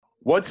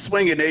What's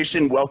Swinging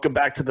Nation? Welcome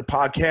back to the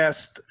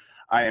podcast.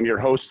 I am your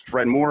host,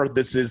 Fred Moore.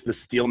 This is the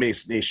Steel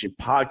Mace Nation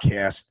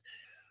podcast.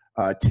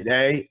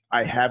 Today,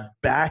 I have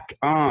back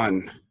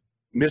on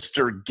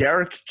Mr.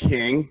 Garrick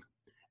King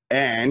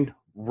and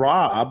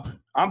Rob.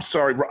 I'm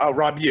sorry,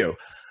 Rob Yu.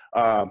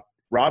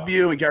 Rob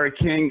Yu and Garrick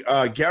King.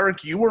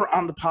 Garrick, you were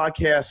on the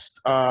podcast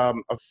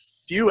a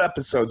few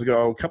episodes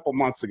ago, a couple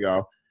months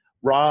ago.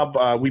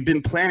 Rob, we've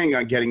been planning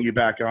on getting you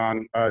back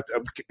on,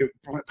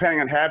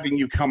 planning on having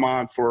you come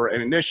on for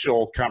an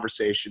initial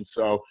conversation.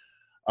 So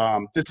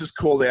this is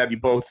cool to have you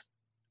both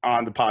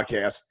on the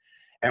podcast.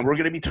 And we're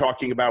going to be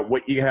talking about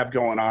what you have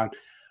going on.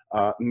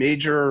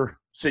 Major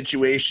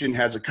situation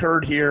has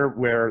occurred here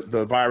where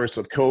the virus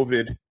of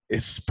COVID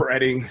is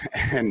spreading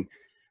and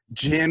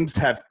gyms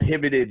have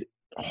pivoted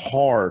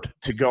hard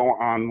to go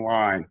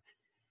online.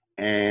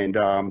 And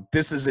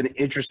this is an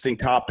interesting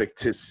topic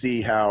to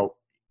see how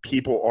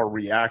people are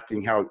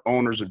reacting, how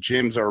owners of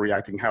gyms are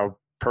reacting, how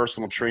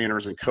personal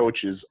trainers and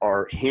coaches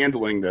are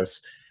handling this.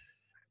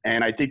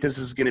 And I think this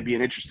is going to be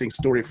an interesting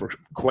story for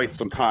quite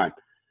some time.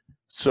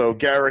 So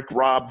Garrick,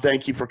 Rob,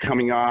 thank you for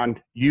coming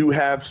on. You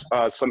have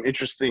some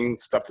interesting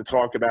stuff to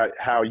talk about,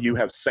 how you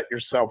have set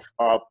yourself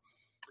up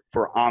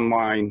for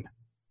online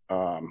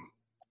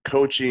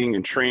coaching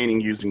and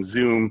training using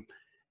Zoom,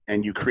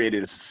 and you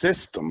created a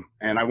system.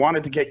 And I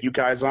wanted to get you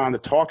guys on to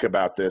talk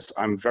about this.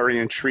 I'm very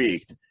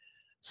intrigued.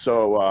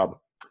 So,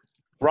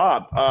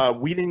 Rob,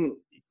 we didn't,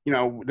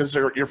 this is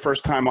your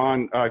first time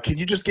on. Could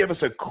you just give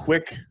us a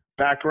quick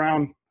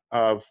background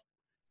of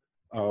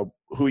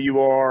who you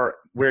are,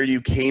 where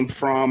you came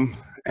from,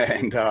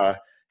 and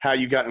how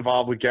you got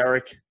involved with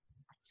Garrick?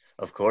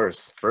 Of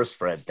course. First,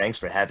 Fred, thanks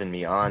for having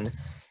me on.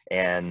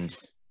 And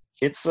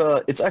it's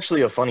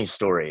actually a funny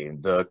story.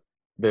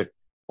 The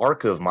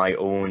arc of my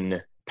own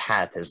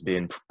path has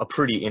been a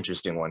pretty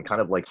interesting one,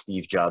 kind of like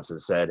Steve Jobs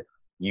has said.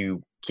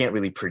 You can't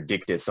really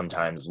predict it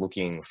sometimes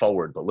looking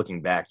forward, but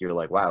looking back, you're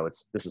like, wow,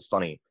 this is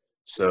funny.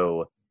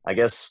 So I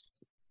guess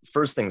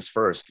first things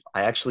first,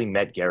 I actually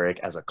met Garrick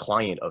as a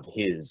client of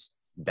his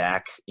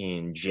back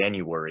in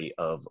January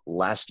of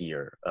last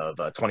year of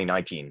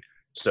 2019.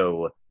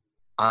 So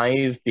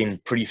I've been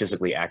pretty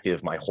physically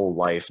active my whole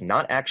life,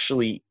 not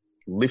actually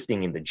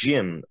lifting in the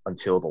gym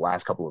until the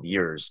last couple of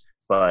years,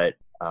 but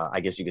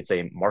I guess you could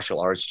say martial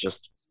arts,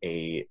 just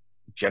a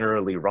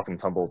generally rough and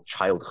tumble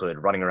childhood,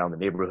 running around the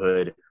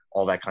neighborhood,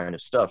 all that kind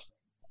of stuff.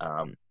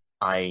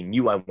 I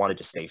knew I wanted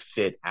to stay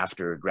fit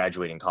after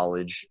graduating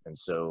college, and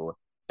so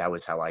that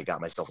was how I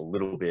got myself a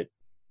little bit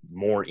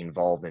more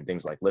involved in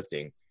things like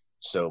lifting.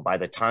 So by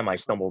the time I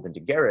stumbled into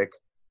Garrick,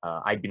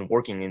 I'd been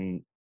working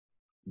in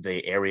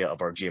the area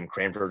of our gym,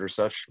 Cranford or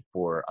such,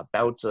 for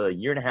about a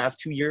year and a half,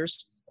 2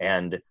 years,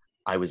 and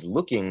I was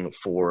looking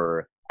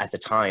for, at the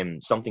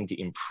time, something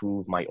to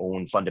improve my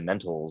own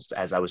fundamentals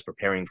as I was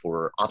preparing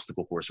for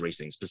obstacle course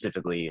racing,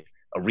 specifically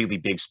a really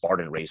big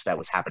Spartan race that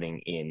was happening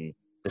in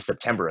the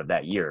September of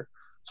that year.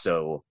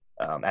 So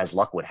as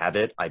luck would have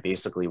it, I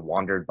basically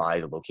wandered by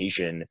the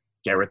location.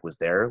 Garrick was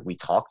there. We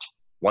talked.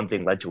 One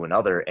thing led to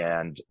another,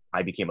 and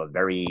I became a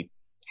very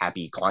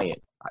happy client.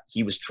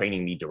 He was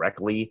training me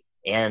directly,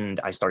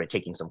 and I started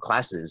taking some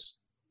classes.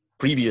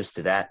 Previous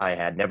to that, I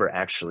had never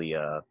actually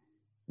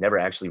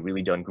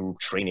really done group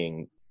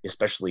training,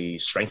 especially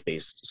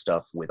strength-based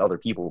stuff with other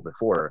people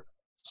before.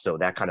 So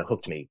that kind of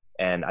hooked me.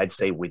 And I'd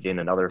say within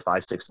another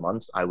 5-6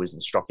 months, I was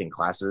instructing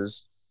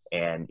classes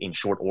and in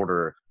short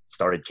order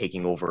started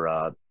taking over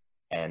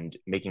and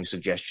making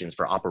suggestions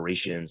for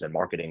operations and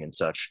marketing and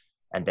such.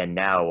 And then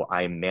now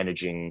I'm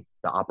managing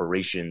the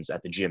operations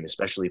at the gym,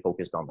 especially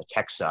focused on the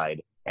tech side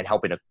and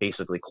helping to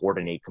basically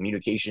coordinate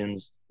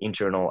communications,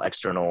 internal,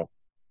 external.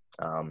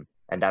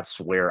 And that's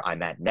where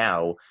I'm at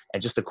now.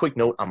 And just a quick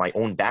note on my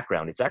own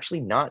background, it's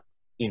actually not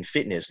in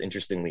fitness,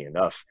 interestingly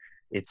enough.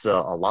 It's a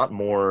lot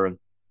more,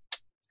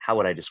 how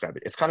would I describe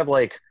it? It's kind of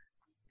like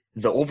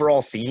the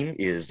overall theme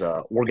is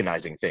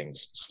organizing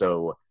things.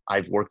 So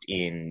I've worked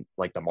in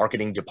like the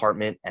marketing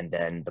department and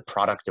then the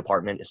product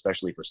department,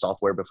 especially for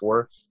software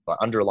before, but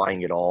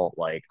underlying it all,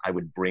 like I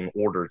would bring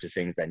order to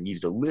things that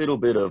needed a little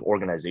bit of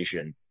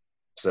organization.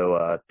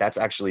 So that's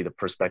actually the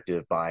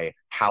perspective by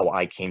how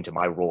I came to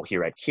my role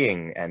here at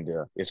King, and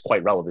it's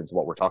quite relevant to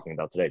what we're talking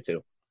about today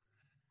too.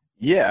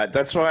 Yeah,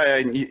 that's why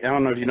I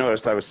don't know if you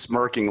noticed, I was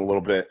smirking a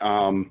little bit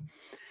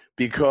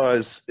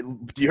because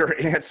your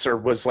answer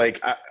was like,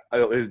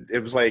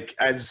 it was like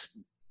as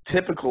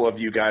typical of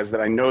you guys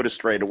that I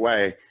noticed right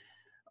away.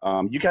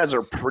 You guys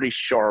are pretty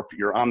sharp.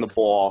 You're on the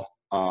ball.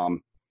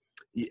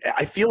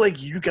 I feel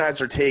like you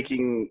guys are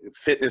taking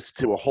fitness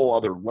to a whole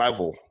other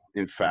level,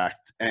 in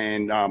fact.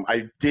 And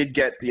I did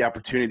get the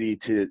opportunity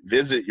to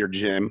visit your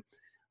gym,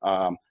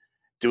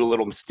 do a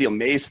little steel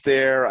mace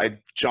there. I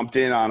jumped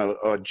in on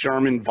a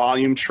German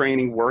volume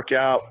training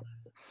workout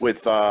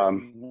with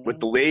the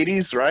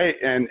ladies, right?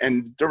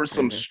 And there were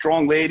some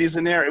strong ladies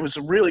in there. It was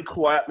a really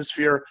cool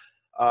atmosphere.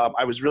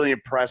 I was really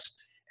impressed.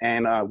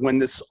 And when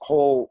this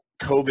whole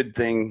COVID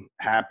thing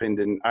happened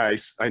and I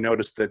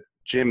noticed that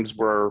gyms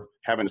were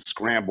having a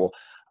scramble,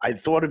 I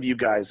thought of you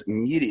guys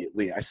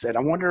immediately. I said,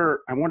 I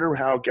wonder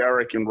how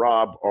Garrick and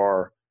Rob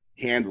are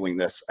handling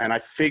this. And I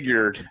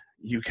figured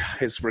you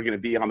guys were going to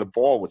be on the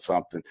ball with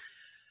something.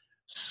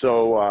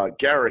 So,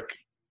 Garrick,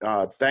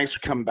 thanks for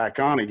coming back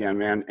on again,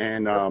 man.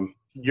 And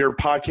your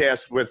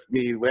podcast with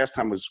me last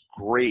time was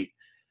great.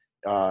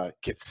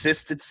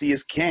 Consistency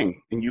is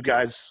king, and you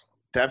guys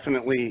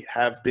definitely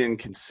have been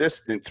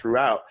consistent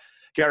throughout.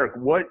 Garrick,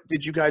 what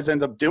did you guys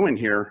end up doing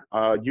here?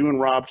 You and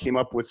Rob came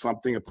up with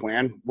something, a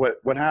plan.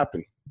 What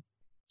happened?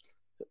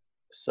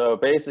 So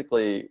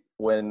basically,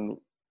 when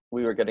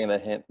we were getting the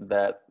hint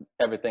that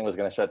everything was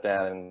going to shut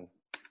down and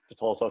this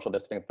whole social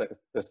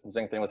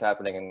distancing thing was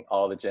happening and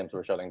all the gyms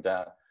were shutting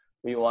down,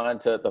 we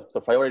wanted to, the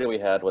priority we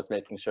had was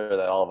making sure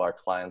that all of our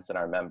clients and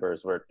our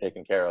members were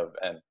taken care of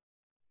and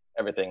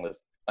everything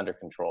was under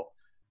control.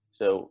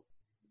 So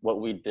what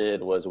we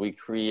did was we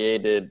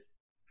created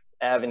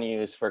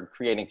avenues for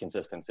creating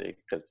consistency,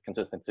 because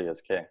consistency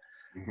is king.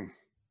 Mm-hmm.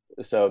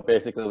 So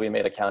basically we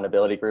made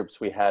accountability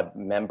groups. We had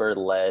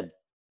member-led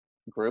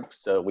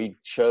groups. So we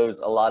chose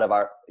a lot of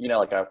our,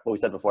 like what we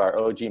said before, our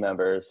OG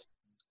members,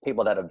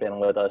 people that have been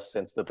with us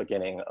since the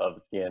beginning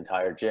of the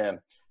entire gym.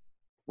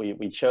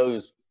 We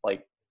chose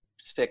like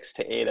 6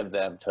 to 8 of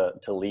them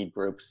to lead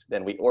groups.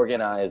 Then we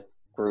organized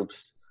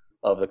groups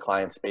of the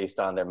clients based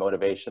on their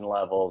motivation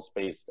levels,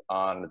 based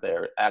on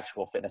their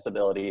actual fitness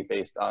ability,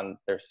 based on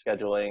their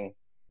scheduling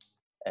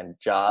and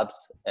jobs.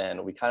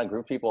 And we kind of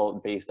grouped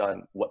people based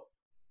on what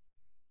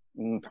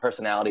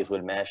personalities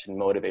would mesh and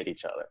motivate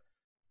each other.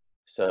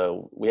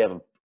 So we have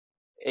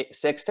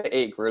 6 to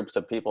 8 groups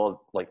of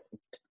people, like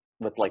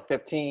with like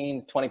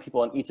 15, 20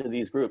 people in each of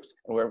these groups.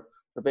 And we're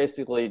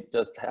basically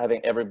just having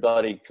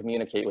everybody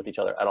communicate with each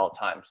other at all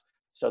times.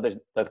 So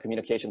the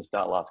communication's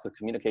not lost, because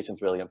communication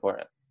is really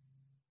important.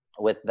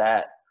 With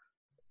that,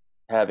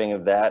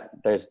 having that,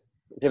 there's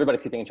everybody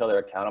keeping each other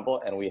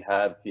accountable, and we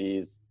have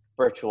these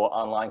virtual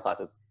online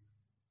classes.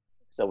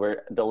 So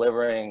we're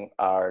delivering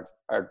our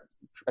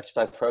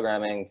exercise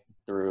programming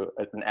through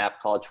an app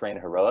called Train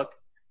Heroic,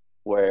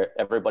 where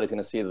everybody's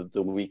going to see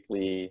the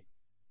weekly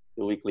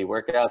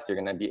workouts. You're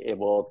going to be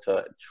able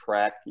to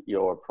track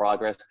your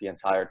progress the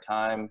entire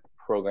time,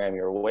 program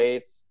your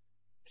weights,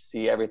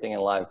 see everything in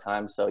live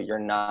time. So you're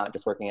not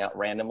just working out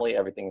randomly.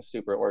 Everything is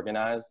super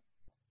organized.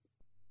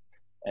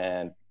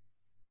 And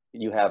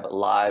you have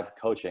live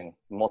coaching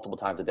multiple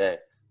times a day.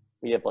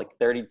 We have like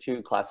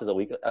 32 classes a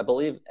week, I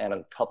believe, and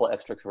a couple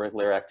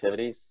extracurricular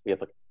activities.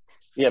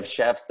 We have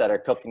chefs that are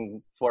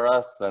cooking for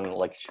us and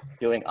like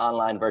doing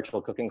online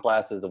virtual cooking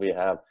classes. We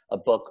have a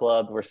book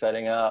club we're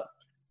setting up.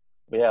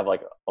 We have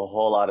like a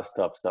whole lot of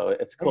stuff. So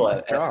it's cool. Oh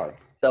my God.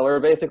 So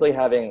we're basically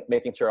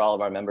making sure all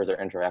of our members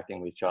are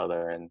interacting with each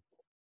other, and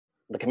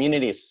the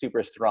community is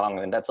super strong.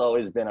 And that's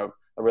always been a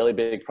really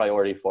big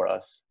priority for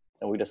us.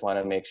 And we just want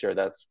to make sure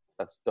that's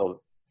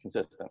still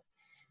consistent.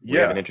 We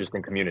have an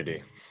interesting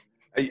community.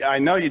 I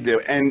know you do.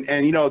 And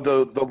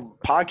the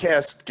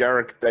podcast,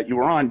 Garrick, that you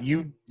were on,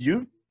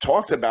 you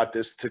talked about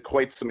this to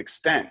quite some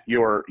extent.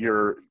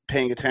 You're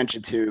paying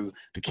attention to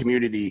the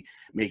community,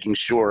 making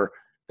sure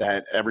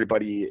that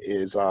everybody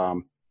is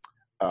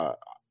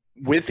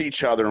with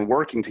each other and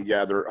working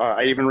together.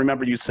 I even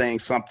remember you saying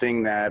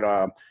something that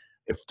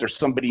if there's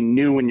somebody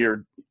new in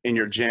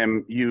your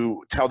gym,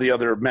 you tell the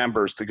other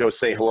members to go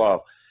say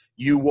hello.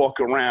 You walk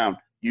around,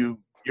 you're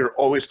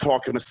always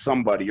talking to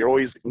somebody. You're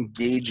always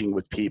engaging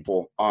with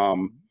people.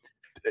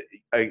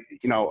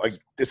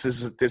 This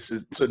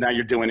is so now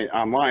you're doing it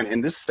online,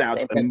 and this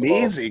sounds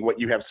amazing. What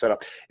you have set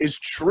up is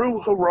True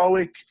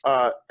Heroic,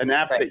 an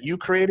app that you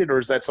created, or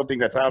is that something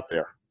that's out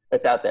there?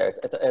 It's out there.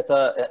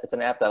 It's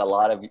an app that a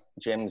lot of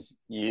gyms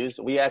use.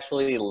 We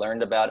actually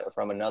learned about it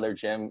from another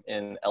gym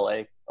in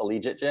LA,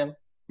 Allegiant Gym.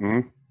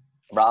 Mm-hmm.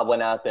 Rob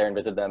went out there and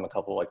visited them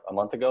a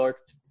month ago, or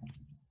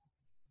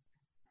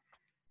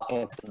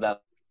talking to them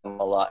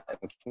a lot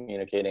and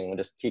communicating and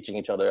just teaching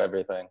each other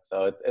everything.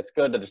 So it's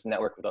good to just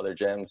network with other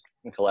gyms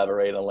and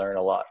collaborate and learn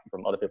a lot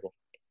from other people.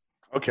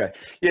 Okay.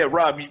 Yeah,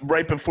 Rob,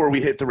 right before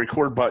we hit the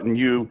record button,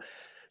 you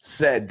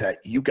said that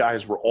you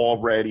guys were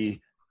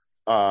already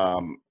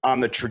on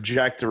the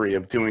trajectory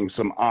of doing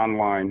something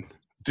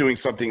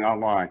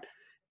online,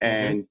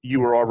 and you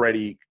were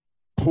already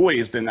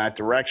poised in that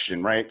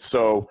direction, right?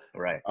 So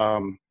right.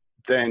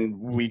 Then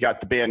we got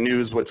the bad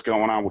news, what's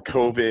going on with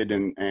COVID,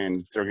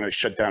 and they're going to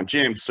shut down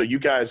gyms. So you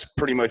guys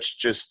pretty much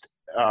just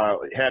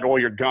had all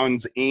your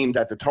guns aimed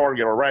at the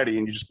target already,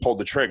 and you just pulled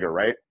the trigger,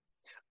 right?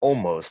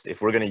 Almost.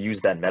 If we're going to use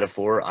that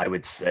metaphor, I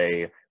would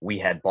say we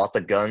had bought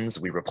the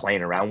guns, we were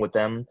playing around with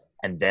them,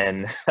 and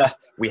then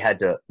we had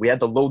to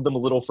load them a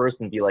little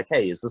first and be like,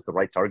 hey, is this the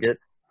right target?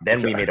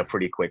 Then we made a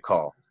pretty quick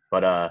call.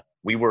 But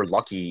we were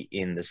lucky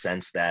in the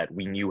sense that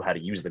we knew how to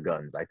use the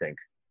guns, I think,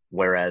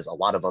 whereas a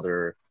lot of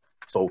other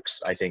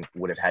folks, I think,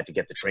 would have had to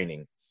get the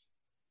training.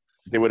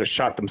 They would have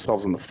shot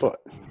themselves in the foot.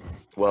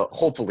 Well,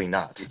 hopefully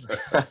not.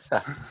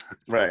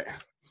 Right.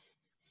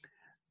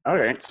 All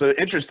right. So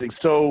interesting.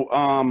 So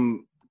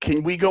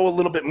can we go a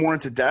little bit more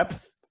into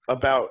depth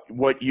about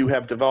what you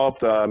have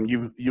developed?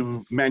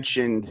 You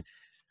mentioned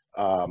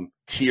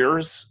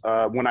tiers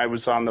when I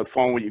was on the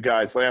phone with you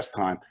guys last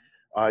time.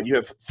 You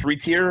have 3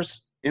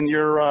 tiers in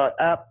your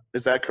app.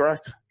 Is that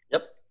correct?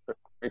 Yep,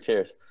 3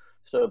 tiers.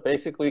 So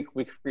basically,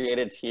 we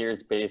created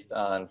tiers based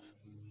on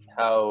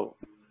how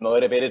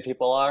motivated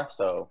people are.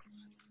 So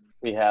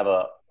we have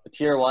a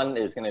tier 1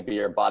 is going to be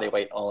your body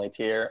weight only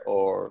tier,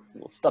 or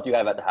stuff you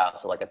have at the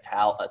house, so like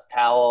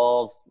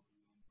towels,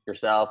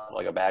 yourself,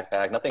 like a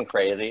backpack, nothing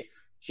crazy.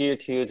 Tier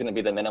 2 is going to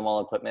be the minimal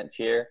equipment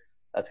tier.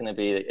 That's going to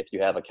be if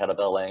you have a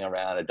kettlebell laying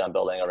around, a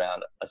dumbbell laying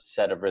around, a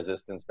set of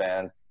resistance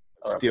bands,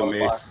 or Steel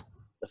mace.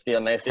 A steel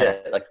mace, yeah,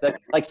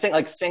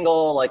 like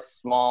single, like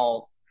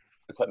small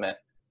equipment.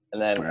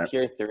 And then Right.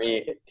 tier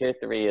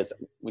three is,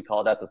 we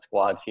call that the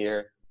squad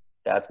tier.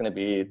 That's going to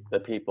be the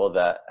people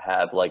that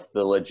have like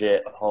the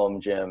legit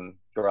home gym,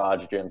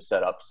 garage gym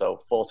setup. So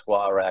full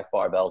squat rack,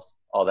 barbells,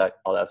 all that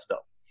stuff.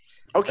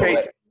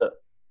 Okay. So,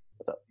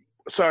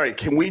 Sorry,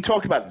 can we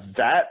talk about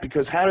that?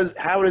 Because how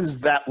does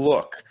that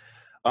look?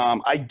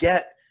 I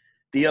get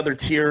the other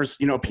tiers,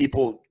 you know,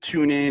 people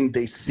tune in,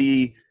 they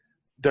see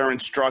their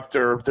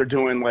instructor, they're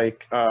doing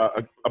like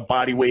a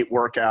body weight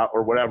workout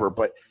or whatever,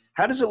 but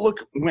how does it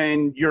look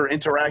when you're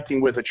interacting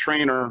with a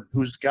trainer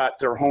who's got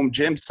their home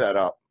gym set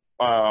up?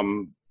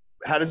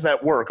 How does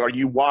that work? Are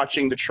you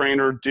watching the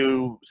trainer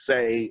do,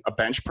 say, a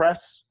bench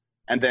press,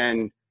 and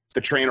then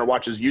the trainer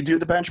watches you do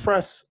the bench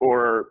press?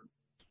 Or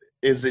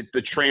is it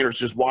the trainer's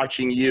just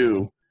watching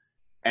you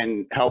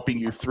and helping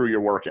you through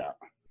your workout?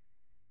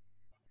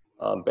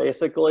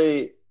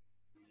 basically,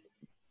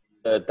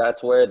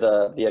 that's where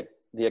the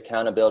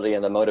accountability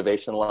and the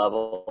motivation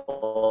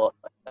level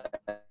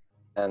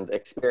and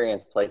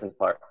experience plays into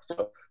part.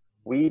 So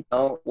we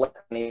don't let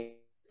any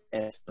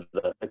into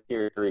the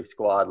tier 3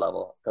 squad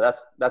level. So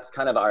that's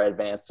kind of our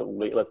advanced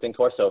weightlifting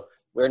course. So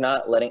we're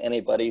not letting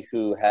anybody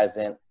who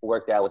hasn't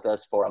worked out with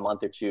us for a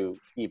month or 2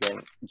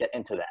 even get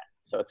into that.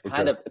 So it's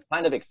kind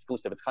of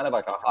exclusive. It's kind of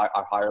like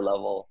our higher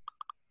level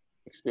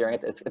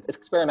experience. It's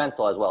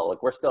experimental as well.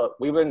 Like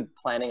we've been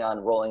planning on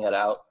rolling it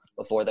out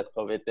before the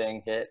COVID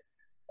thing hit.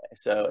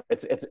 So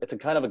it's a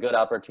kind of a good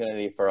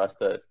opportunity for us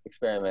to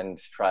experiment and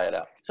try it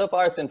out. So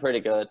far, it's been pretty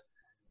good.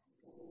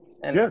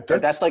 And yeah,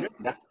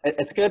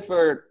 it's good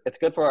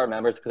for our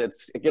members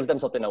because it gives them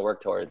something to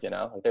work towards. You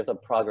know, like there's a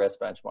progress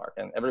benchmark,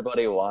 and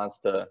everybody wants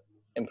to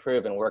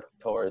improve and work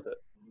towards it.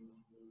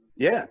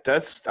 Yeah,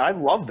 I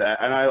love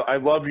that, and I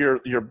love your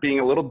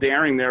being a little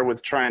daring there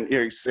with trying.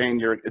 You're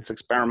saying it's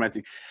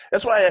experimenting.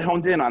 That's why I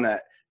honed in on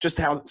that. Just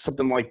how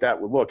something like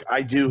that would look.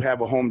 I do have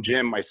a home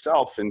gym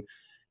myself, and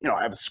you know,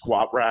 I have a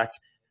squat rack,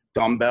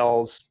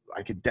 dumbbells.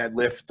 I could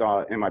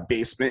deadlift in my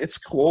basement. It's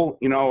cool.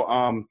 You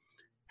know,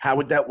 how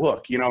would that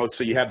look? You know,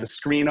 so you have the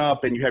screen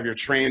up and you have your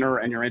trainer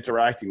and you're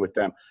interacting with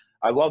them.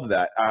 I love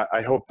that.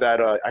 I hope that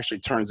actually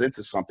turns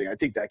into something. I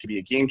think that could be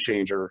a game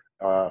changer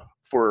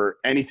for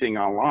anything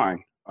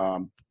online,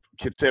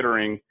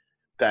 considering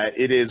that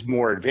it is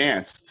more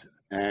advanced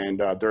and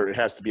there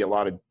has to be a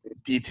lot of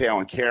detail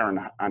and care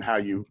on how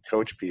you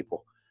coach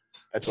people.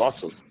 That's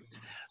awesome.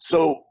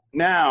 So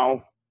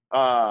now,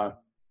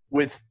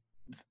 with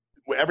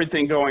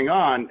everything going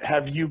on,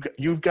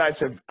 you guys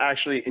have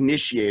actually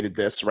initiated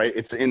this, right?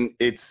 It's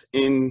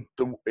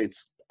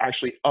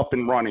actually up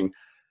and running.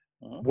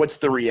 What's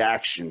the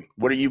reaction?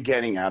 What are you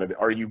getting out of it?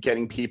 Are you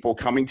getting people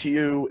coming to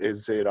you?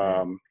 Is it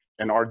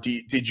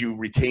did you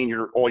retain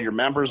all your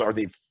members? Are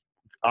they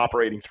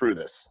operating through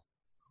this?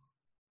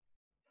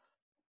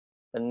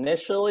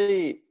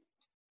 Initially,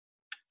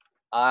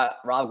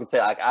 Rob could say,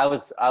 like, I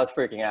was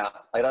freaking out.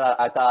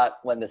 I thought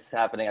when this is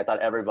happening, I thought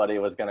everybody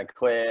was gonna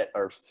quit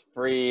or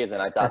freeze,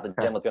 and I thought the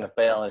gym was gonna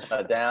fail and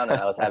shut down, and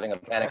I was having a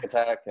panic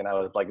attack, and I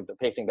was like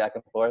pacing back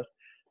and forth.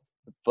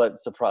 But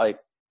I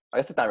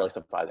guess it's not really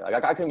surprising.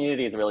 Like our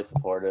community is really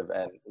supportive,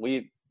 and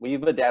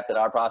we've adapted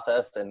our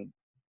process, and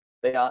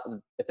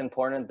it's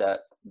important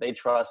that they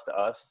trust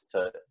us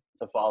to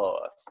follow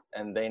us,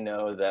 and they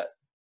know that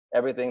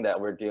everything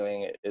that we're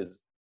doing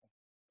is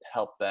to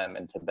help them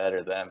and to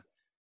better them.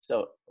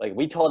 So like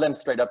we told them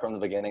straight up from the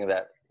beginning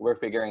that we're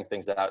figuring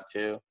things out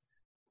too,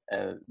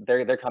 and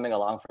they're coming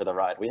along for the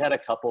ride. We had a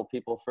couple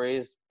people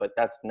freeze, but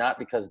that's not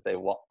because they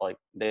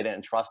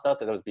didn't trust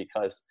us. It was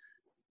because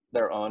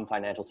their own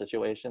financial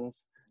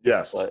situations.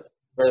 Yes.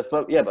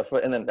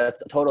 And then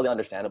that's totally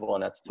understandable,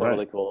 and that's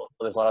totally cool.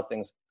 So there's a lot of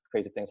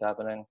crazy things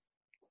happening,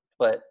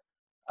 but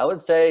I would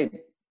say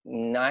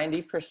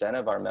 90%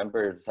 of our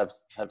members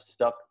have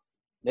stuck,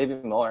 maybe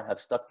more,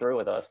 have stuck through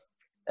with us.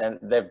 And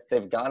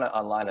they've gone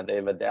online and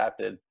they've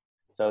adapted.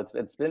 So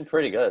it's been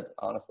pretty good,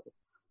 honestly.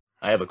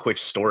 I have a quick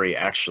story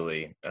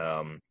actually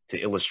to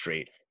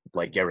illustrate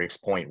like Garrick's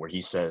point where he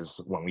says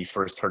when we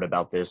first heard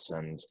about this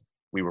and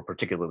we were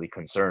particularly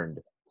concerned.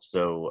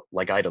 So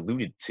like I'd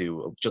alluded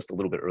to just a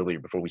little bit earlier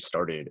before we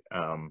started,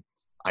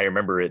 I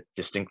remember it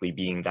distinctly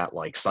being that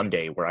like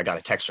Sunday where I got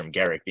a text from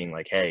Garrick being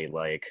like, hey,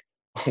 like,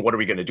 what are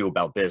we going to do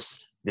about this?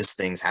 This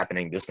thing's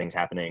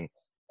happening.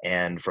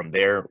 And from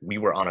there, we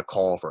were on a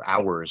call for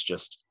hours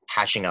just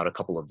hashing out a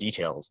couple of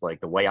details.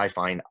 Like the way I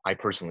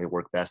personally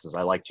work best is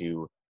I like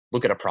to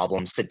look at a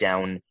problem, sit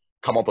down,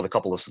 come up with a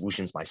couple of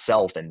solutions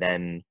myself and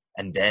then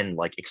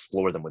like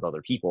explore them with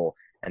other people.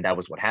 And that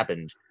was what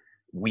happened.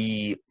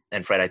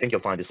 And Fred, I think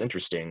you'll find this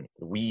interesting.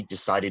 We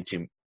decided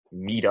to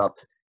meet up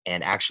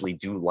and actually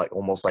do like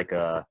almost like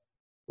an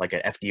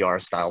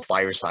FDR style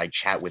fireside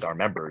chat with our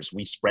members.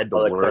 We spread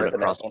the word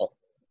across all.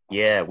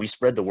 Yeah, we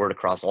spread the word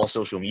across all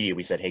social media.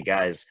 We said, hey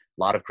guys,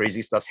 a lot of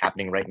crazy stuff's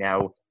happening right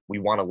now. We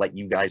want to let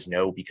you guys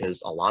know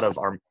because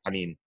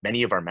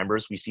many of our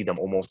members, we see them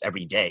almost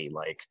every day.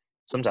 Like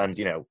sometimes,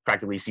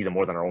 practically see them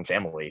more than our own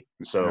family.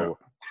 So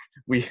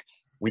we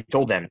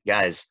told them,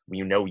 guys,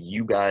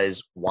 you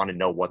guys want to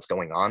know what's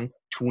going on.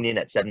 Tune in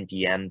at 7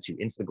 p.m. to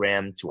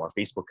Instagram, to our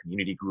Facebook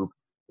community group.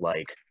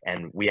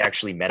 And we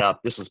actually met up.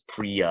 This was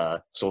pre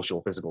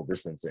social physical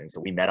distancing. So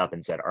we met up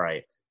and said, all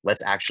right,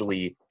 let's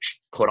actually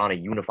put on a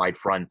unified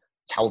front,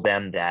 tell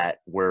them that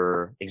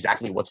we're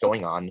exactly what's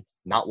going on.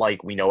 Not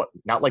like we've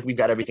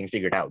got everything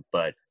figured out,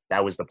 but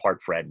that was the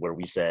part, Fred, where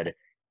we said,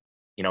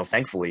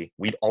 thankfully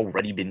we'd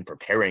already been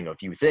preparing a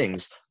few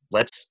things.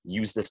 Let's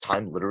use this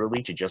time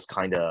literally to just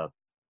kind of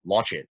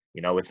launch it.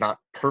 It's not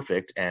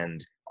perfect,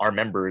 and our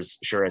members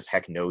sure as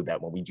heck know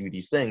that when we do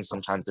these things,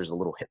 sometimes there's a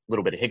little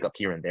bit of hiccup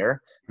here and there.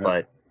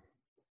 But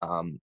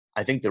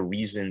I think the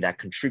reason that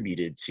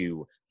contributed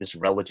to this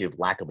relative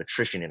lack of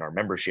attrition in our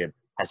membership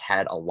has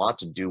had a lot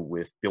to do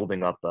with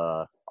building up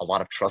a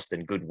lot of trust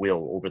and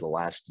goodwill over the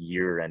last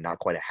year and not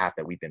quite a half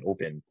that we've been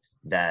open,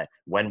 that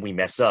when we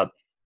mess up,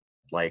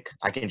 like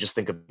I can just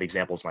think of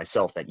examples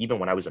myself that even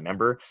when I was a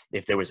member,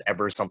 if there was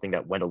ever something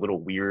that went a little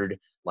weird,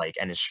 like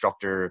an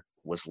instructor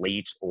was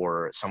late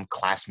or some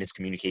class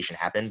miscommunication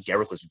happened,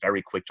 Garrick was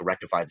very quick to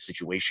rectify the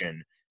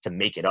situation to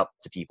make it up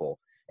to people.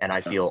 And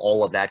I feel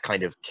all of that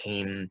kind of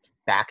came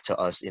back to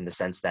us in the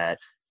sense that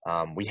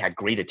we had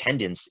great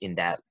attendance in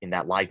that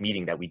live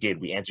meeting that we did.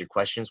 We answered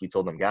questions. We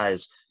told them,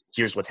 guys,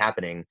 here's what's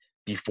happening.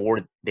 Before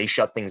they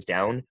shut things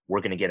down,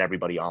 we're going to get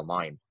everybody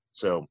online.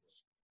 So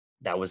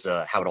that was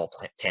how it all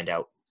panned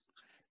out.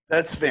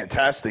 That's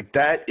fantastic.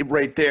 That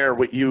right there,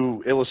 what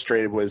you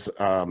illustrated was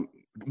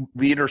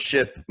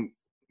leadership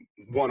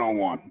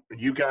 101.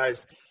 You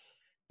guys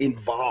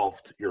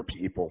involved your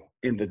people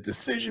in the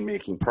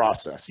decision-making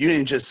process. You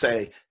didn't just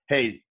say,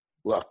 hey,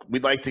 look,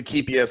 we'd like to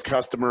keep you as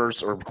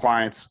customers or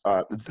clients,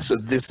 so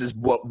this is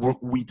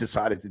what we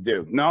decided to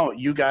do. No,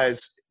 you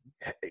guys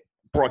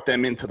brought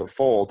them into the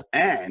fold,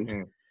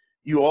 and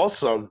you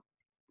also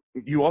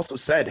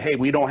said, hey,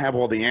 we don't have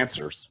all the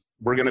answers.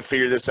 We're going to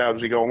figure this out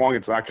as we go along.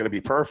 It's not going to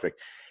be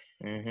perfect.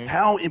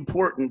 How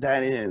important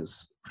that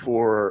is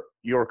for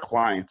your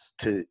clients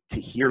to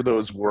hear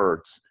those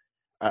words.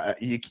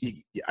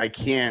 I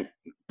can't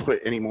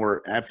put any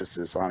more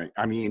emphasis on it.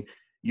 I mean,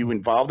 you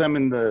involve them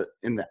in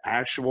the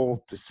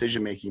actual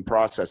decision-making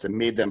process and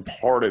made them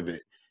part of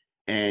it,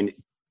 and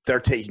they're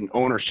taking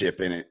ownership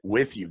in it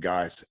with you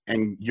guys.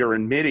 And you're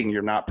admitting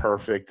you're not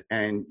perfect,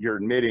 and you're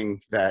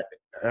admitting that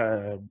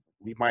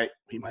we might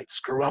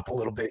screw up a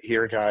little bit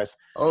here, guys.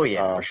 Oh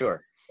yeah, for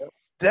sure.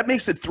 That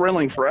makes it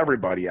thrilling for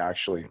everybody,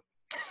 actually,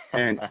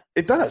 and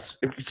it does.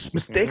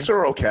 Mistakes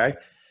are okay.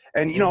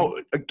 And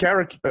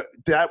Garrick,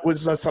 that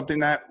was something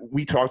that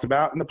we talked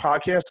about in the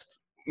podcast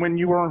when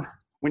you were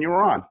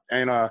on.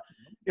 And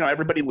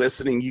everybody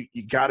listening,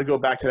 you got to go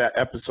back to that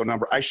episode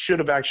number. I should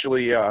have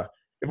actually, if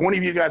one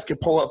of you guys could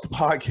pull up the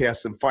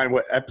podcast and find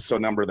what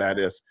episode number that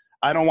is.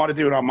 I don't want to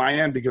do it on my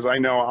end because I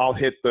know I'll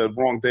hit the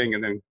wrong thing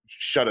and then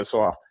shut us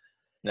off.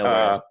 No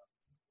worries.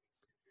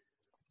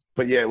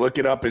 But yeah, look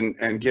it up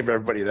and give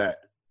everybody that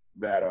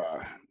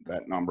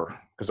number,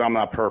 because I'm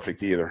not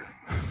perfect either.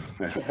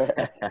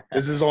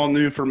 This is all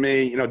new for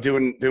me,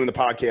 doing the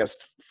podcast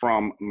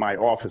from my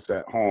office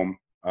at home.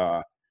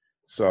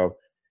 So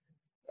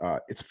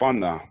it's fun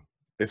though.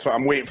 It's fun.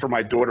 I'm waiting for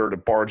my daughter to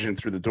barge in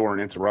through the door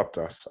and interrupt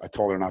us. I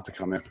told her not to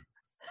come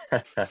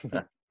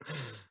in.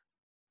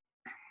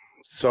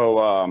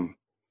 So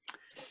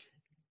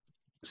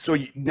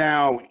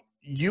now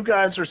you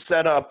guys are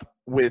set up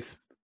with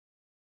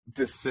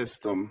this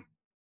system,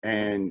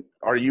 and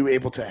are you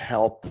able to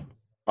help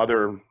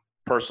other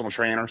personal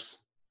trainers?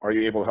 Are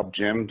you able to help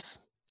gyms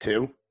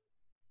too?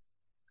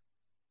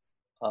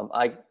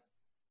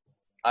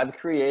 I've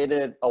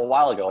created a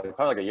while ago,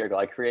 probably like a year ago,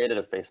 I created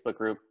a Facebook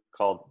group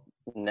called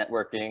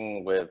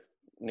Networking with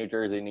New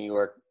Jersey, New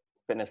York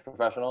Fitness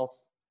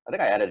Professionals. I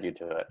think I added you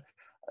to it.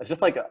 It's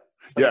just like a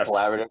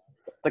collaborative.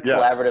 It's a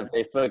collaborative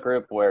Facebook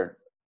group where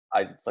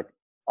it's like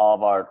all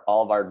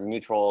of our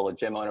mutual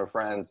gym owner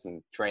friends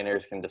and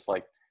trainers can just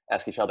like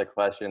ask each other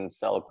questions,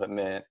 sell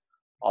equipment,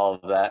 all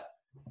of that.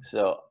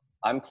 So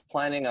I'm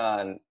planning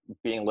on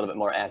being a little bit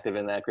more active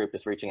in that group,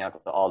 just reaching out to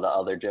all the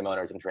other gym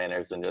owners and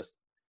trainers and just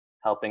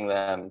helping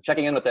them,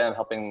 checking in with them,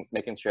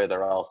 making sure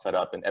they're all set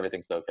up and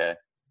everything's okay.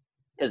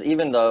 Because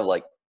even though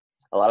like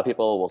a lot of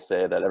people will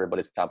say that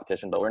everybody's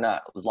competition, but we're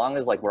not. As long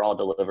as like we're all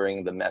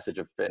delivering the message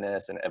of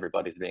fitness and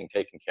everybody's being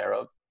taken care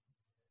of,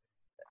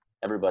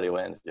 everybody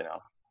wins,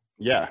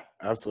 Yeah,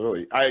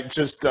 absolutely. I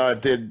just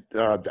did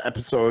the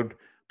episode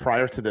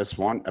prior to this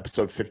one,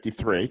 episode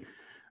 53.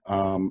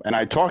 And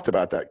I talked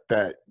about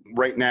that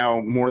right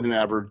now, more than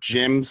ever,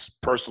 gyms,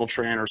 personal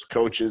trainers,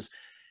 coaches,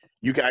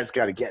 you guys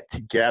got to get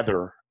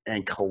together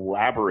and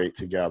collaborate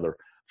together.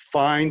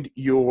 Find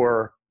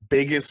your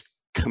biggest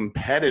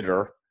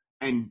competitor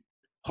and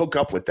hook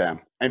up with them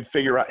and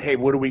figure out, hey,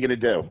 what are we going to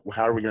do?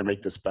 How are we going to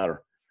make this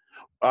better?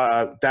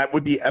 That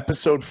would be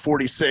episode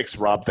 46,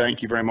 Rob.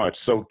 Thank you very much.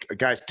 So,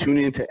 guys, tune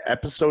into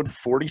episode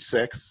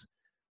 46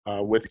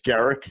 with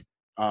Garrick.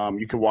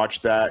 You can watch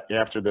that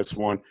after this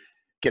one.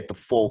 Get the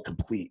full,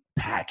 complete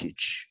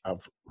package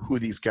of who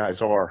these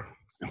guys are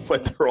and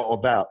what they're all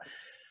about.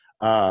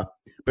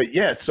 But,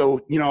 yeah,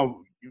 so,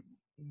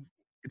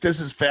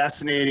 this is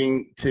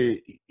fascinating to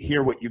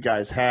hear what you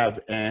guys have.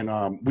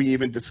 And we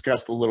even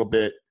discussed a little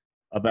bit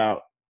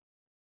about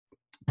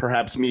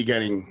perhaps me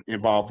getting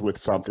involved with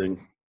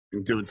something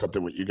and doing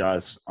something with you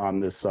guys on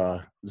this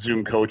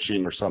Zoom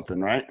coaching or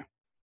something, right?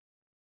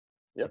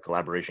 Yeah,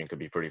 collaboration could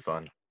be pretty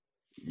fun.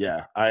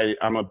 Yeah,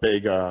 I'm a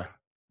big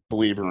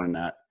believer in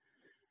that.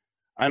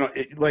 I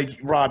don't like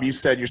Rob. You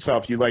said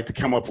yourself you like to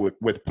come up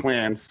with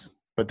plans,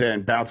 but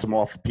then bounce them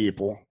off of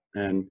people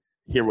and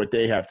hear what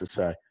they have to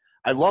say.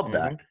 I love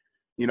that.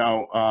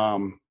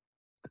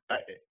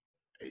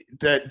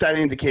 That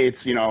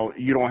indicates you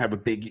don't have a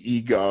big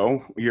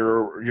ego.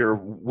 You're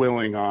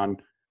willing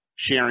on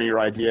sharing your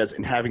ideas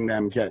and having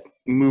them get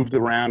moved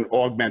around,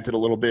 augmented a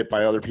little bit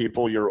by other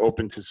people. You're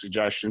open to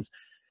suggestions.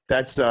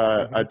 That's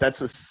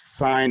a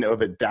sign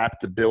of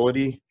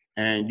adaptability,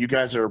 and you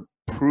guys are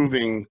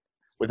proving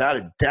without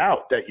a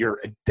doubt that you're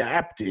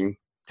adapting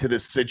to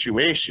this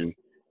situation.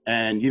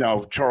 And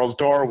Charles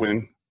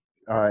Darwin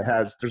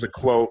there's a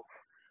quote,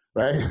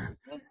 right?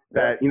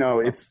 That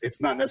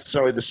it's not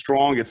necessarily the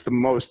strong, it's the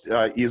most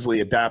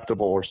easily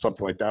adaptable or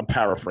something like that. I'm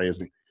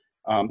paraphrasing.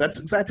 That's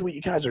exactly what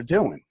you guys are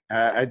doing.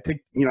 I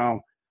think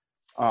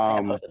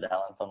I posted that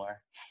one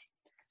somewhere.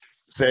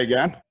 Say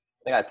again.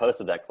 I think I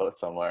posted that quote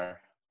somewhere.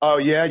 Oh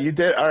yeah, you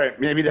did. All right,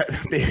 maybe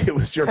it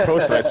was your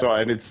post I saw,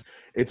 and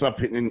it's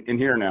up in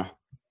here now.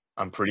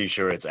 I'm pretty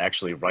sure it's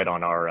actually right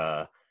on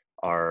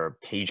our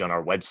page on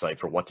our website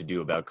for what to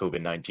do about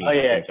COVID-19. Oh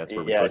yeah, I think that's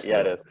where we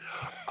posted it is.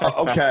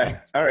 Okay,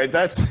 all right,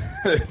 that's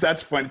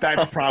fun.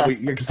 That's probably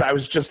because I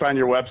was just on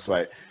your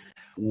website.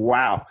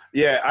 Wow,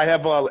 yeah, I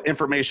have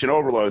information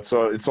overload,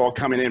 so it's all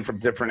coming in from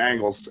different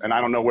angles, and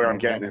I don't know where I'm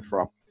getting it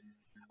from.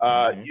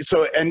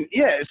 So, and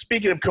yeah,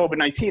 speaking of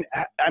COVID-19,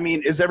 I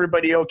mean, is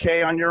everybody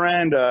okay on your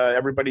end?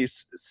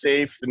 Everybody's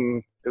safe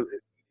and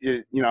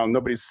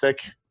nobody's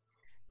sick.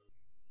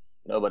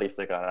 Nobody's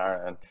sick on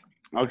our end.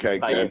 Okay,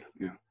 good.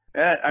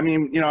 Yeah. I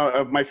mean,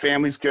 my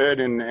family's good,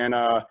 and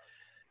the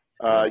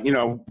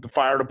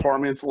fire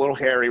department's a little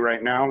hairy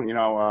right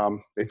now.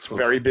 It's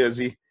very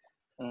busy,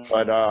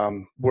 but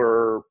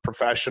we're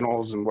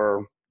professionals and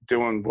we're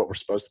doing what we're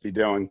supposed to be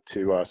doing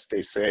to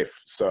stay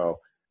safe. So,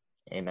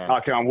 amen.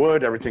 Knock on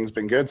wood, everything's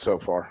been good so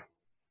far.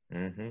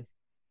 Mm-hmm. All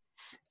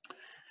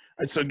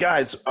right, so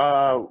guys,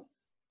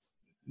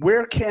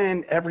 where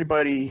can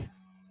everybody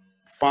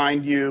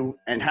find you,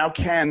 and how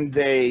can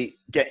they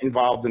get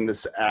involved in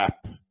this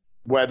app?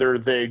 Whether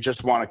they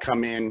just want to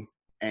come in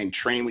and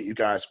train with you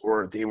guys,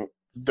 or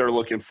they're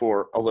looking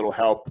for a little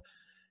help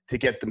to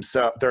get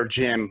their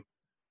gym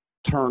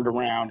turned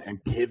around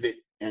and pivot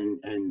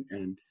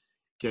and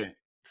get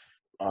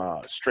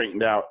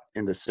straightened out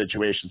in this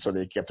situation so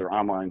they get their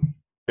online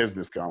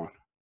business going.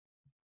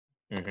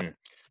 Mm-hmm.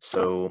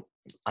 So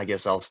I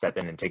guess I'll step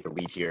in and take the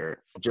lead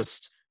here.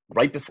 Just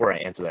right before I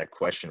answer that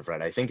question,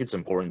 Fred, I think it's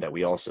important that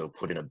we also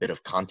put in a bit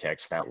of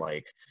context that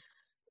like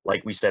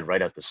we said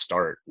right at the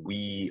start,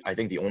 I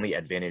think the only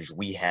advantage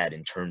we had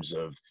in terms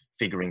of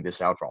figuring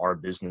this out for our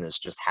business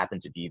just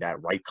happened to be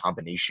that right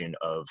combination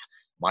of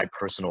my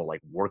personal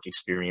work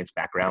experience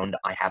background.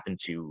 I happen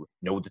to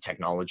know the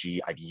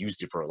technology. I've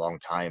used it for a long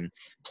time.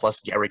 Plus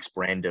Garrick's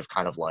brand of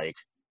kind of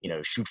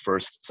shoot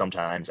first,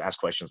 sometimes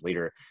ask questions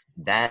later.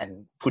 That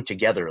put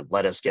together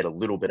let us get a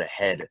little bit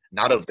ahead,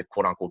 not of the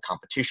quote unquote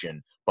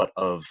competition, but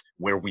of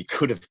where we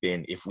could have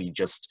been if we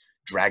just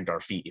dragged our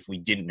feet, if we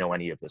didn't know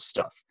any of this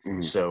stuff. Mm-hmm.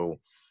 So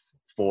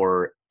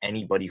for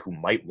anybody who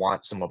might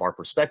want some of our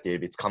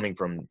perspective, it's coming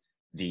from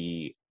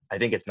I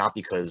think it's not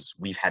because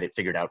we've had it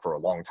figured out for a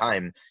long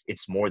time.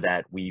 It's more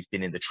that we've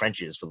been in the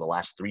trenches for the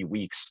last 3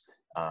 weeks.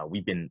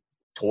 We've been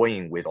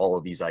toying with all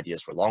of these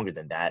ideas for longer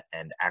than that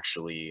and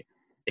actually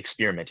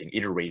experimenting,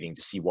 iterating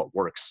to see what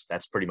works.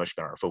 That's pretty much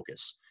been our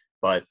focus.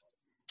 But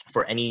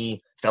for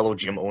any fellow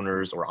gym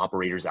owners or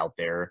operators out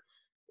there,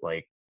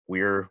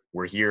 we're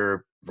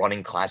here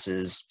running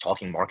classes,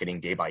 talking marketing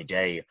day by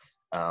day.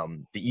 The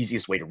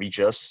easiest way to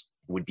reach us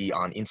would be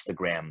on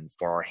Instagram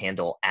for our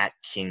handle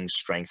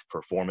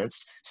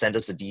 @KingStrengthPerformance. Send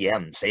us a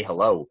DM, say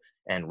hello,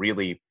 and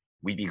really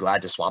we'd be glad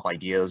to swap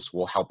ideas.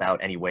 We'll help out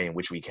any way in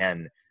which we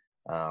can.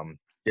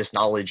 This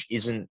knowledge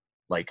isn't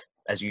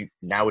as you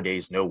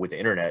nowadays know with the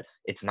internet,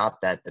 it's not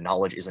that the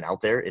knowledge isn't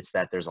out there, it's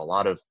that there's a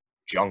lot of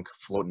junk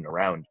floating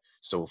around.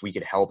 So if we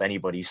could help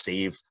anybody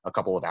save a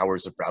couple of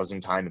hours of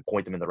browsing time and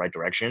point them in the right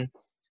direction,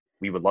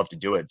 we would love to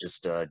do it.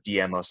 Just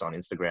DM us on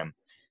Instagram.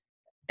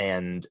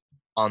 And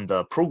on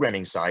the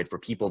programming side, for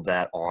people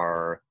that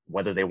are,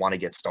 whether they want to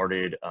get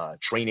started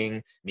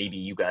training, maybe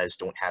you guys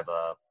don't have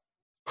a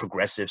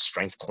progressive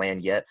strength plan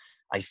yet,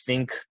 I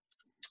think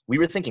we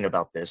were thinking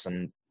about this,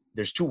 and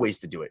there's two ways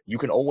to do it. You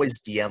can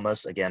always DM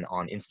us again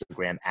on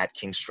Instagram at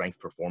King Strength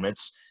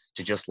Performance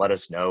to just let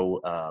us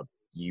know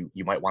you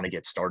might want to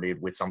get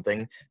started with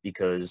something,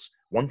 because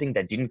one thing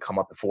that didn't come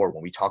up before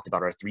when we talked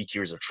about our 3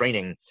 tiers of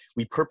training,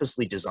 we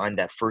purposely designed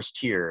that first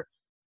tier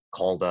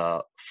called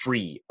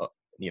free,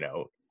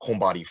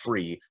 homebody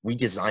free. We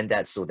designed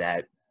that so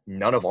that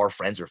none of our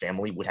friends or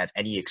family would have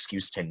any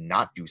excuse to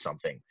not do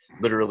something.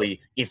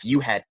 Literally, if you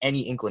had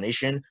any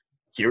inclination,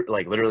 here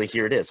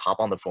it is. Hop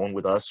on the phone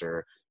with us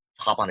or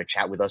hop on a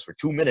chat with us for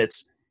 2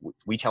 minutes.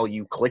 We tell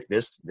you, click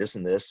this, this,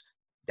 and this,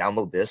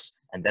 download this.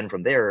 And then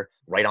from there,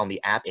 right on the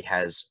app, it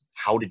has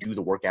how to do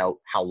the workout,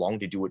 how long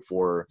to do it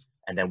for,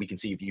 and then we can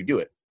see if you do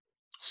it.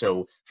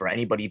 So for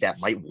anybody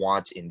that might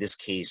want, in this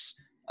case,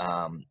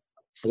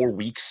 4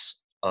 weeks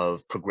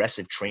of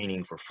progressive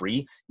training for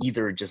free,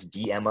 either just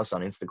DM us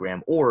on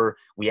Instagram, or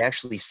we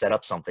actually set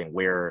up something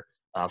where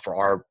for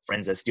our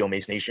friends at Steel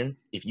Mace Nation,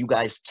 if you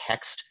guys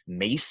text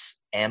MACE,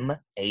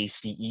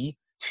 M-A-C-E,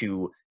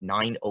 to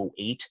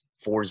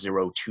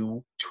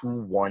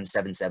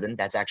 908-402-2177,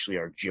 that's actually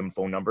our gym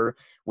phone number,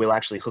 we'll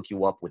actually hook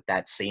you up with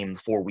that same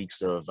 4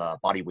 weeks of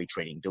body weight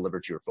training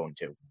delivered to your phone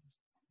too.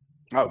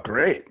 Oh,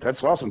 great.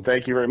 That's awesome.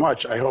 Thank you very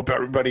much. I hope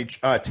everybody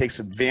takes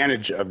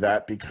advantage of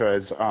that,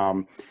 because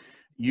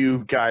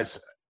you guys,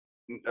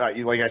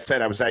 like I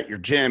said, I was at your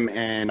gym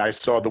and I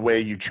saw the way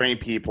you train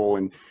people,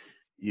 and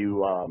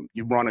you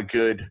run a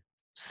good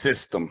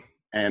system.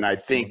 And I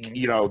think,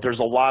 there's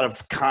a lot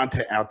of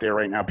content out there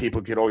right now. People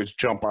could always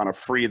jump on a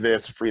free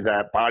this, free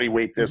that, body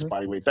weight this,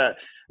 body weight that.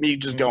 I mean, you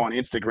just go on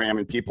Instagram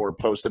and people are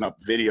posting up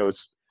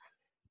videos.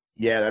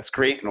 Yeah, that's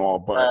great and all,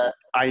 but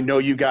I know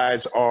you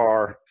guys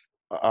are,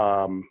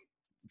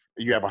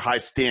 you have a high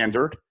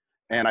standard,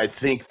 and I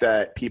think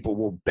that people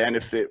will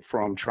benefit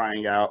from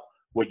trying out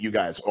what you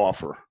guys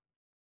offer.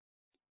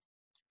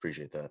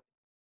 Appreciate that.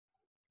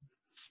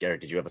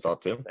 Garrett, did you have a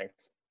thought too?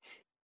 Thanks.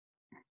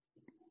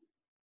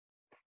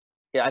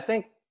 Yeah, I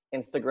think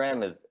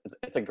Instagram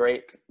it's a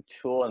great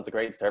tool and it's a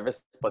great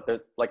service, but there's,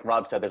 like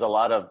Rob said, there's a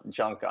lot of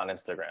junk on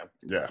Instagram.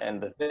 Yeah. And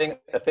the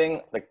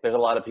thing, like, there's a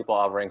lot of people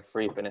offering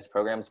free fitness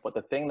programs, but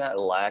the thing that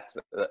lacks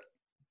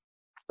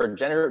for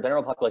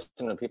general population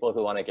and people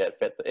who want to get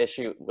fit, the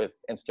issue with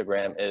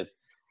Instagram is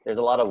there's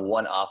a lot of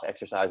one-off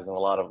exercises and a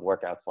lot of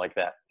workouts like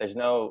that. There's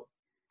no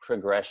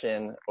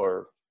progression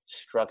or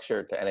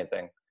structure to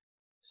anything.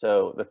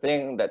 So the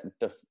thing that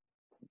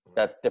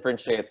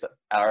differentiates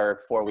our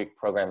 4-week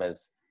program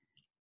is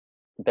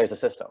there's a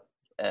system,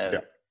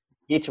 and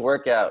each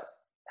workout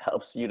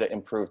helps you to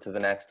improve to the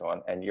next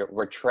one, and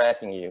we're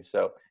tracking you.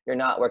 So you're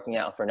not working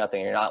out for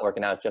nothing. You're not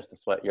working out just to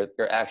sweat.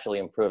 You're actually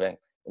improving,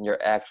 and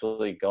you're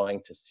actually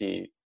going to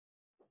see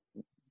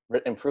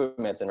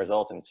improvements and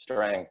results in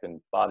strength and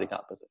body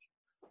composition.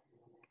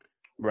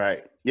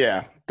 Right.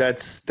 Yeah,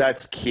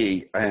 that's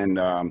key. And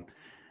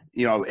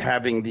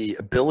having the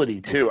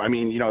ability to, I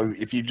mean,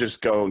 if you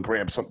just go and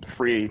grab something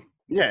free,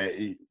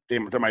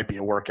 there might be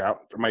a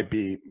workout, there might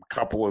be a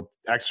couple of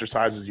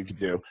exercises you could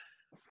do,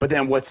 but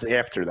then what's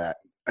after that?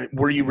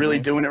 Were you really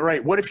doing it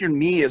right? What if your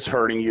knee is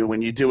hurting you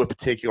when you do a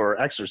particular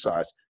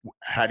exercise?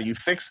 How do you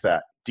fix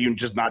that? Do you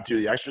just not do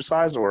the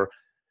exercise, or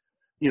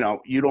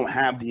you don't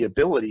have the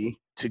ability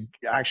to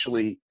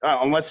actually,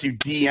 unless you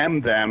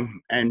DM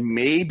them, and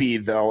maybe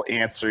they'll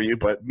answer you,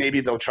 but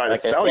maybe they'll try to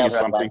sell you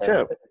something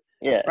too.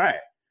 Yeah. Right.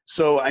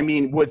 So, I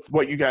mean, with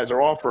what you guys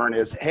are offering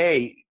is,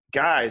 hey,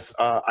 guys,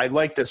 I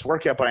like this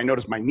workout, but I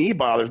notice my knee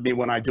bothers me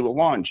when I do a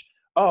lunge.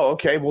 Oh,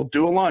 okay, we'll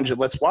do a lunge and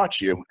let's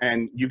watch you.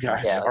 And you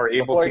guys are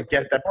able to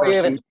get that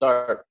person.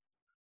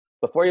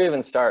 Before you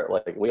even start,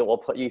 like, we'll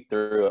put you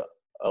through,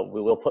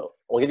 we'll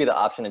give you the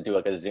option to do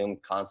like a Zoom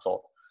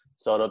consult.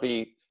 So it'll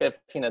be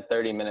 15 to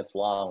 30 minutes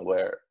long,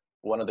 where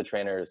one of the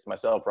trainers,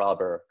 myself,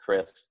 Rob, or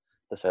Chris,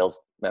 the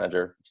sales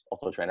manager,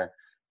 also a trainer,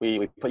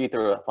 we put you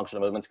through a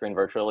functional movement screen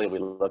virtually. We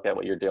look at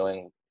what you're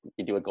doing.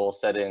 We do a goal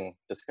setting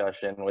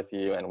discussion with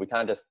you, and we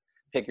kind of just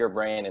pick your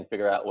brain and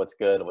figure out what's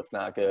good, what's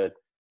not good.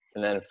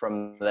 And then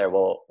from there,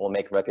 we'll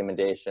make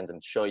recommendations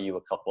and show you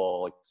a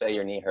couple, like, say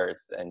your knee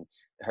hurts and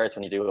it hurts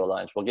when you do a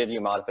lunge. We'll give you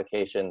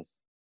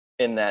modifications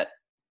in that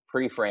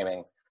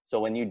pre-framing. So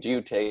when you do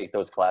take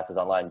those classes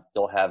online,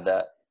 you'll have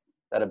that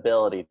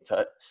ability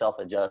to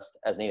self-adjust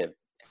as needed.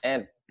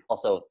 And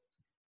also,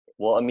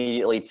 we'll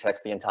immediately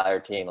text the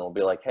entire team and we'll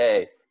be like,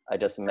 hey, I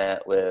just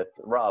met with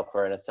Rob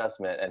for an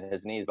assessment and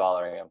his knee's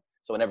bothering him.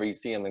 So whenever you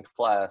see him in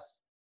class,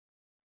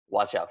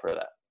 watch out for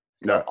that.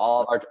 So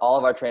all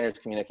of our trainers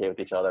communicate with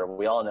each other.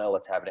 We all know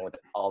what's happening with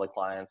all the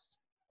clients,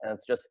 and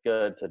it's just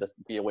good to just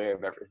be aware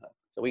of everything.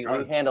 So we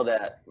handle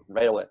that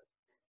right away.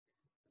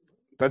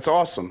 That's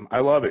awesome.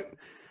 I love it.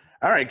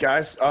 All right,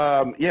 guys.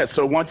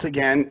 So once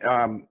again,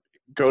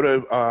 go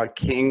to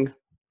King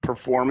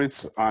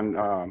Performance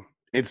on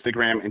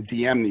Instagram and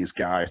DM these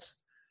guys.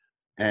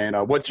 And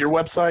what's your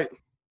website?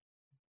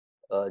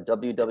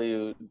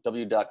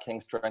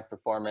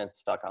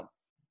 www.kingstrengthperformance.com.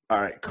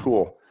 All right,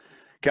 cool.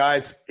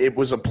 Guys, it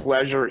was a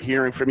pleasure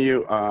hearing from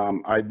you.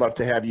 I'd love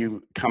to have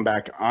you come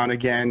back on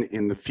again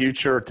in the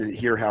future to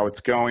hear how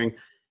it's going.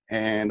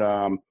 And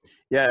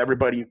yeah,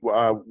 everybody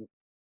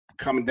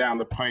coming down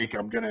the pike,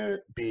 I'm going to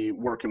be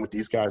working with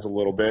these guys a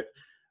little bit,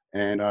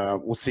 and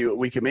we'll see what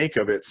we can make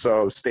of it.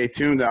 So stay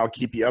tuned. I'll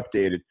keep you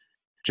updated.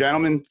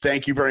 Gentlemen,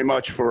 thank you very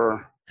much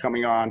for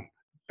coming on.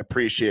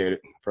 Appreciate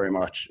it very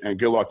much. And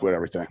good luck with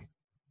everything.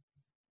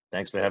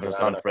 Thanks for having us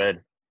on,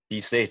 Fred. Be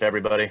safe,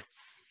 everybody.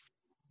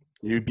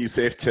 You be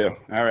safe too.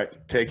 All right.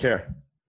 Take care.